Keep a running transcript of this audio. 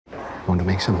want to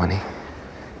make some money.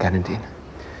 Guaranteed.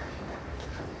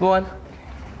 Go on.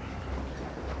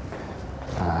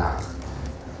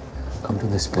 Come to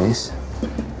this place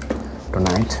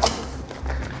tonight.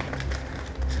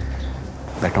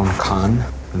 Bet on Khan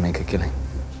will make a killing.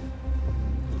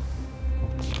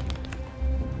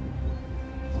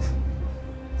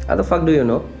 How the fuck do you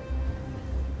know?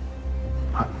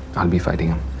 I'll be fighting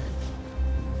him.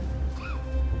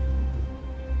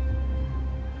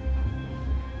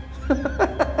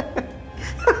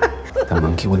 The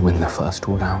monkey will win the first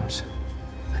 2 rounds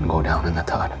and go down in the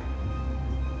third.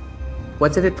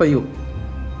 What's in it for you?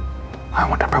 I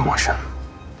want a promotion.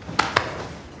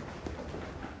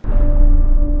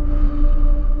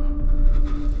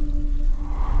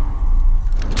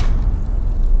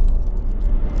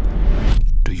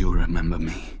 Do you remember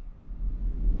me?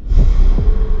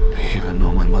 Do you even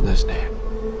know my mother's name?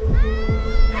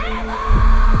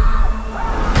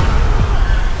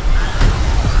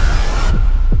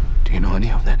 Do you know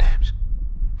any of their names?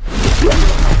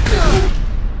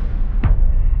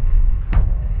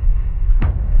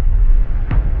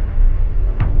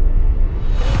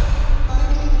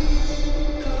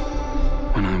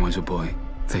 When I was a boy,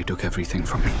 they took everything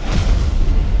from me.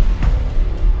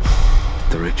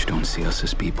 The rich don't see us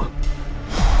as people.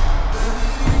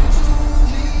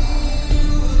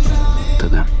 To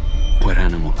them, we're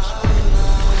animals.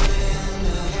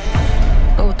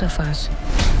 Both of us.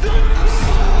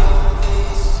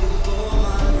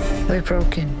 We're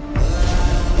broken.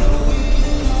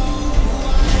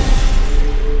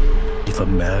 If a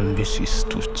man wishes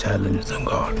to challenge the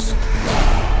gods,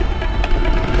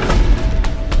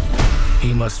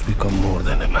 he must become more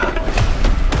than a man.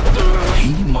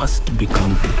 He must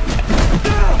become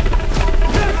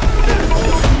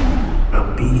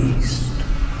a beast.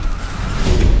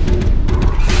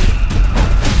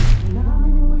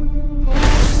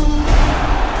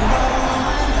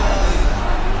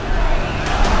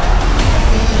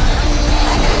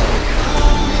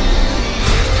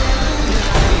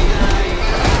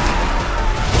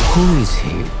 Who is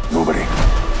he? Nobody.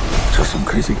 Just some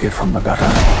crazy kid from the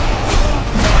gutter.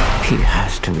 He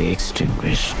has to be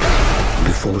extinguished.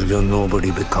 Before your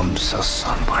nobody becomes a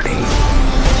somebody.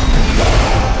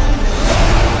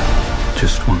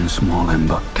 Just one small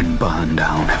ember can burn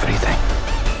down everything.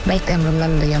 Make them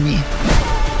remember your name.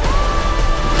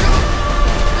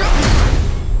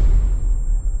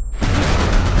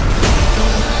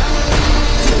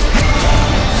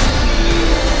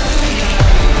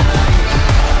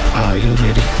 Are you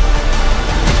ready?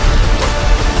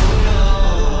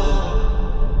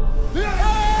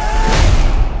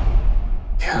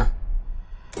 Yeah.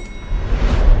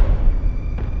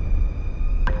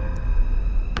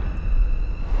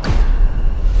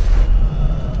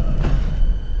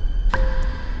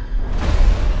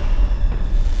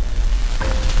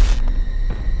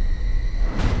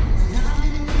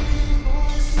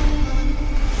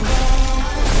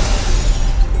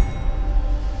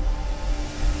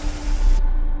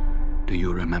 Do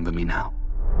you remember me now?